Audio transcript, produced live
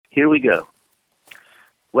Here we go.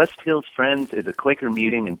 West Hills Friends is a Quaker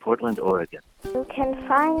meeting in Portland, Oregon. You can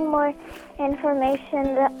find more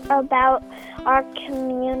information about our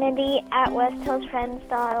community at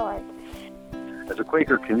westhillsfriends.org. As a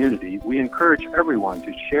Quaker community, we encourage everyone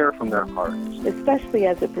to share from their hearts, especially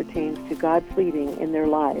as it pertains to God's leading in their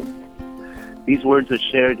lives. These words are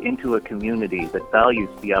shared into a community that values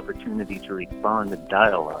the opportunity to respond and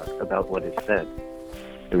dialogue about what is said.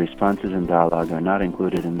 The responses and dialogue are not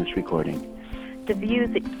included in this recording. The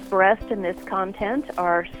views expressed in this content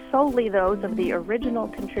are solely those of the original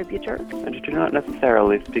contributor and do not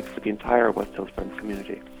necessarily speak for the entire West Hills Friends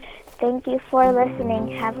community. Thank you for listening.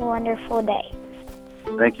 Have a wonderful day.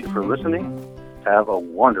 Thank you for listening. Have a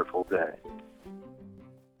wonderful day.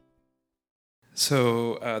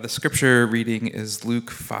 So the scripture reading is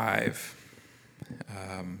Luke 5,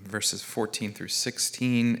 verses 14 through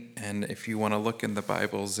 16. And if you want to look in the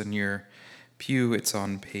Bibles in your pew, it's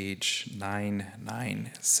on page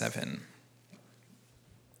 997.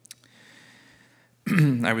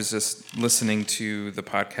 I was just listening to the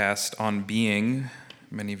podcast On Being.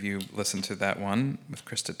 Many of you listened to that one with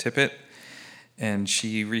Krista Tippett. And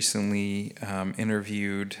she recently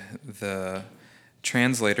interviewed the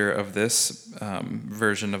translator of this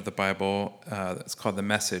version of the Bible. It's called The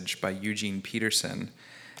Message by Eugene Peterson.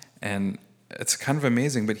 And it's kind of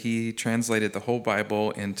amazing, but he translated the whole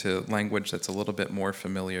Bible into language that's a little bit more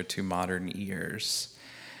familiar to modern ears.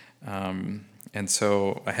 And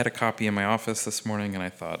so I had a copy in my office this morning, and I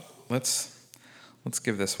thought, let's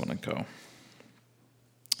give this one a go.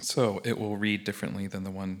 So it will read differently than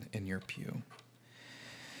the one in your pew.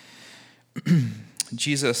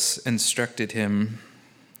 Jesus instructed him,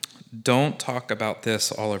 "Don't talk about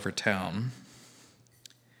this all over town."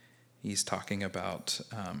 He's talking about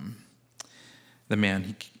the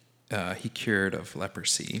man he cured of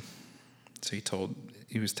leprosy. So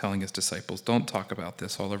he was telling his disciples, "Don't talk about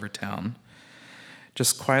this all over town.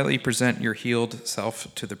 Just quietly present your healed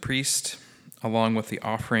self to the priest, along with the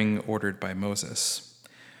offering ordered by Moses.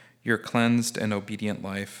 Your cleansed and obedient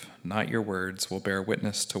life, not your words, will bear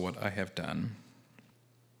witness to what I have done."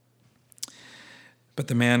 But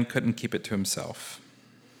the man couldn't keep it to himself,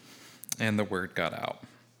 and the word got out.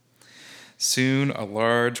 Soon a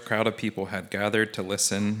large crowd of people had gathered to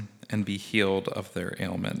listen and be healed of their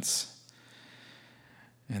ailments.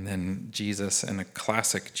 And then Jesus, in a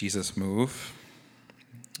classic Jesus move,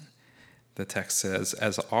 the text says,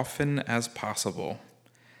 "As often as possible,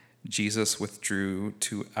 Jesus withdrew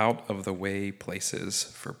to out-of-the-way places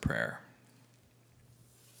for prayer."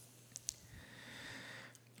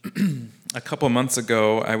 A couple months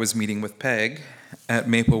ago, I was meeting with Peg at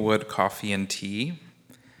Maplewood Coffee and Tea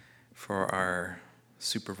for our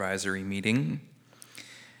supervisory meeting.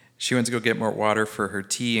 She went to go get more water for her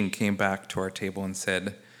tea and came back to our table and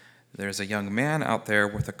said, "There's a young man out there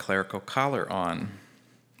with a clerical collar on.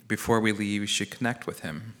 Before we leave, you should connect with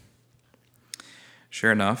him."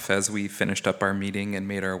 Sure enough, as we finished up our meeting and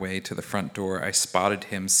made our way to the front door, I spotted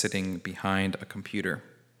him sitting behind a computer.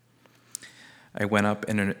 I went up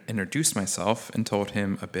and introduced myself and told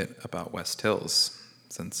him a bit about West Hills,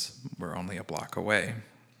 since we're only a block away.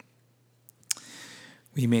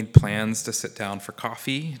 We made plans to sit down for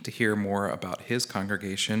coffee to hear more about his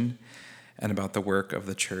congregation and about the work of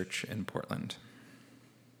the church in Portland.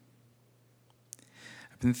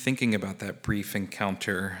 I've been thinking about that brief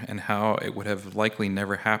encounter and how it would have likely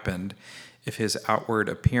never happened if his outward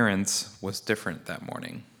appearance was different that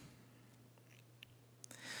morning.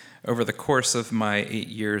 Over the course of my 8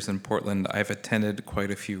 years in Portland, I've attended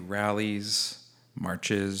quite a few rallies,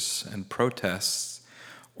 marches, and protests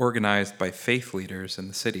organized by faith leaders in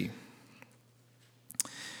the city.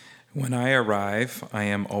 When I arrive, I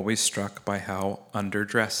am always struck by how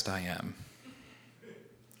underdressed I am.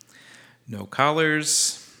 No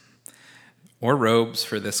collars or robes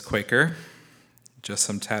for this Quaker, just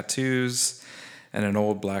some tattoos and an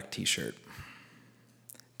old black t-shirt.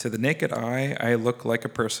 To the naked eye, I look like a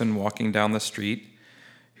person walking down the street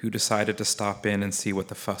who decided to stop in and see what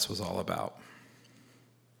the fuss was all about.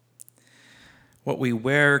 What we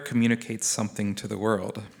wear communicates something to the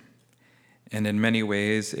world, and in many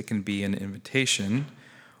ways it can be an invitation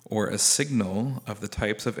or a signal of the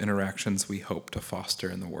types of interactions we hope to foster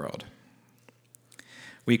in the world.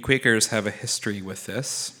 We Quakers have a history with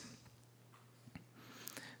this.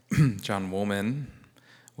 John Woolman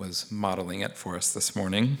was modeling it for us this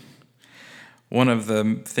morning. One of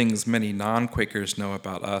the things many non-Quakers know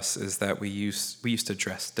about us is that we used to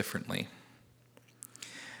dress differently.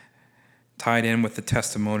 Tied in with the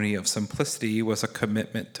testimony of simplicity was a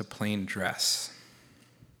commitment to plain dress.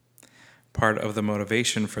 Part of the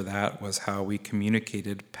motivation for that was how we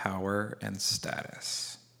communicated power and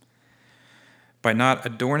status. By not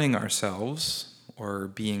adorning ourselves or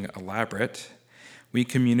being elaborate, we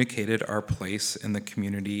communicated our place in the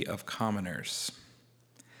community of commoners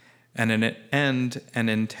and an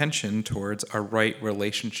intention towards a right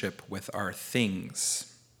relationship with our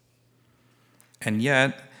things. And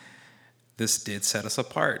yet, this did set us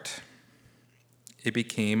apart. It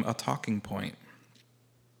became a talking point,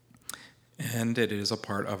 and it is a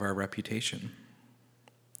part of our reputation.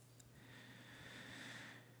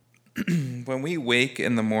 When we wake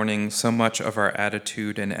in the morning, so much of our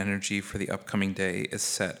attitude and energy for the upcoming day is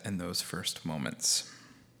set in those first moments.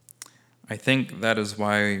 I think that is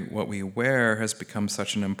why what we wear has become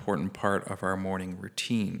such an important part of our morning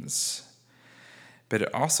routines. But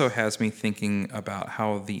it also has me thinking about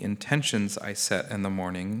how the intentions I set in the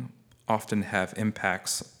morning often have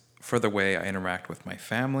impacts for the way I interact with my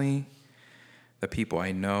family, the people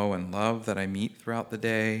I know and love that I meet throughout the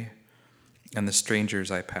day, and the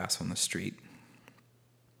strangers I pass on the street.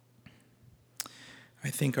 I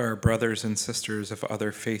think our brothers and sisters of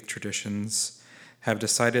other faith traditions have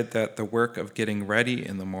decided that the work of getting ready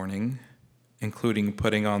in the morning, including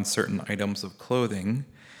putting on certain items of clothing,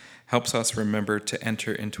 helps us remember to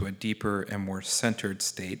enter into a deeper and more centered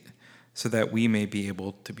state so that we may be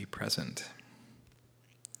able to be present.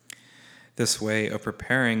 This way of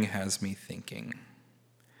preparing has me thinking,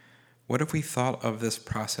 what if we thought of this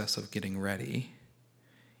process of getting ready,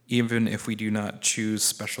 even if we do not choose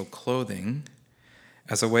special clothing,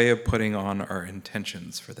 as a way of putting on our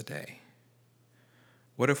intentions for the day?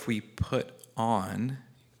 What if we put on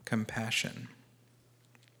compassion?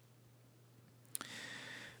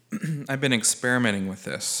 I've been experimenting with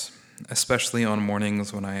this, especially on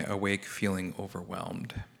mornings when I awake feeling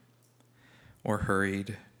overwhelmed or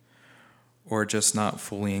hurried or just not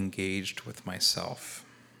fully engaged with myself.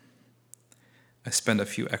 I spend a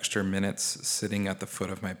few extra minutes sitting at the foot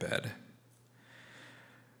of my bed,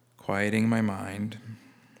 quieting my mind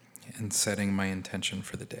and setting my intention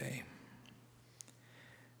for the day.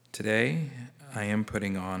 Today, I am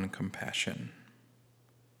putting on compassion.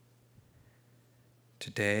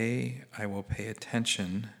 Today, I will pay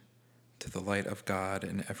attention to the light of God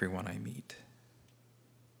in everyone I meet.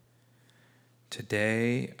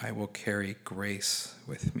 Today, I will carry grace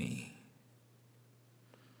with me.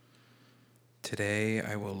 Today,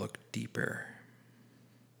 I will look deeper.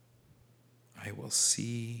 I will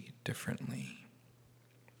see differently.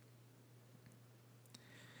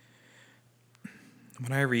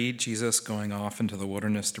 When I read Jesus going off into the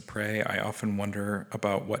wilderness to pray, I often wonder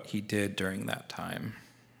about what he did during that time.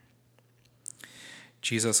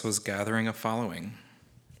 Jesus was gathering a following,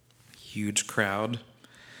 a huge crowd.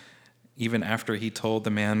 Even after he told the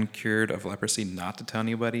man cured of leprosy not to tell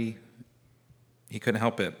anybody, he couldn't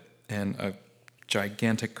help it, and a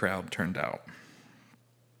gigantic crowd turned out.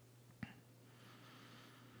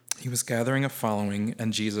 He was gathering a following,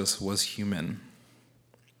 and Jesus was human.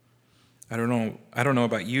 I don't know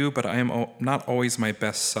about you, but I am not always my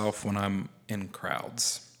best self when I'm in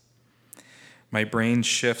crowds. My brain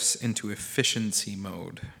shifts into efficiency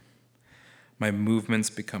mode. My movements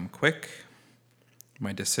become quick,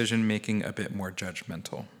 my decision-making a bit more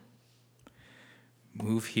judgmental.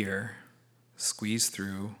 Move here, squeeze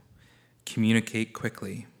through, communicate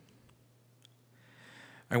quickly.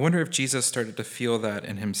 I wonder if Jesus started to feel that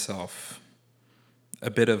in himself, a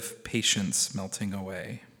bit of patience melting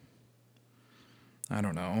away. I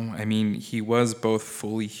don't know. I mean, he was both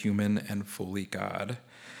fully human and fully God,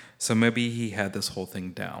 so maybe he had this whole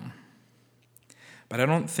thing down. But I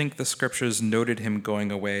don't think the scriptures noted him going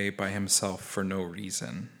away by himself for no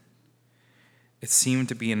reason. It seemed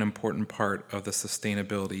to be an important part of the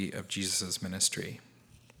sustainability of Jesus' ministry.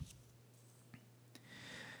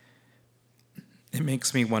 It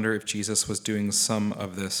makes me wonder if Jesus was doing some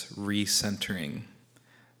of this recentering,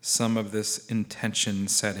 some of this intention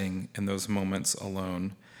setting in those moments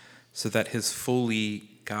alone, so that his fully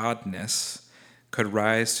godness could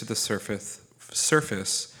rise to the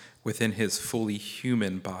surface within his fully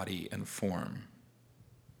human body and form.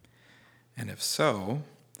 And if so,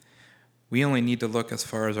 we only need to look as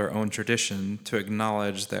far as our own tradition to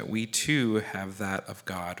acknowledge that we too have that of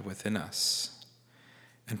God within us.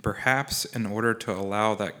 And perhaps in order to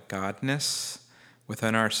allow that godness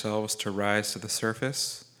within ourselves to rise to the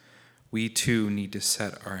surface, we too need to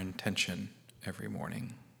set our intention every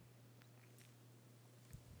morning.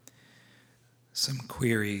 Some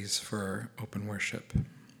queries for open worship.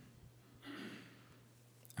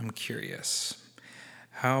 I'm curious.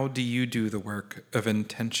 How do you do the work of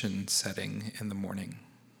intention setting in the morning?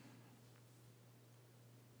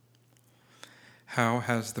 How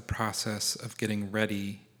has the process of getting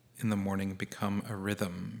ready in the morning become a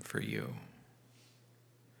rhythm for you?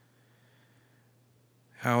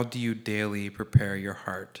 How do you daily prepare your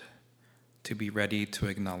heart to be ready to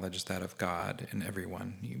acknowledge that of God in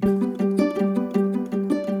everyone you meet?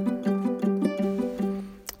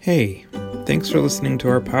 Hey, thanks for listening to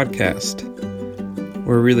our podcast.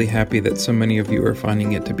 We're really happy that so many of you are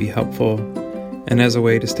finding it to be helpful and as a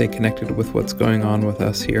way to stay connected with what's going on with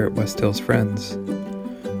us here at West Hills Friends.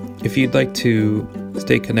 If you'd like to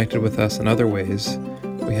stay connected with us in other ways,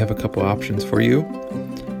 we have a couple options for you.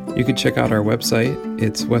 You can check out our website.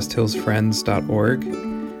 It's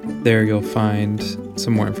westhillsfriends.org. There you'll find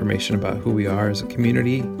some more information about who we are as a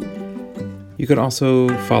community. You can also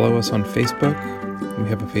follow us on Facebook. We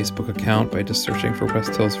have a Facebook account by just searching for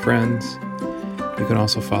West Hills Friends. You can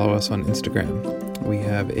also follow us on Instagram. We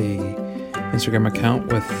have a Instagram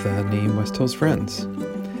account with the name West Hills Friends.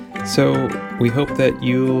 So we hope that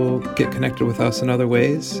you'll get connected with us in other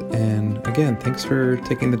ways. And again, thanks for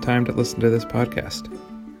taking the time to listen to this podcast.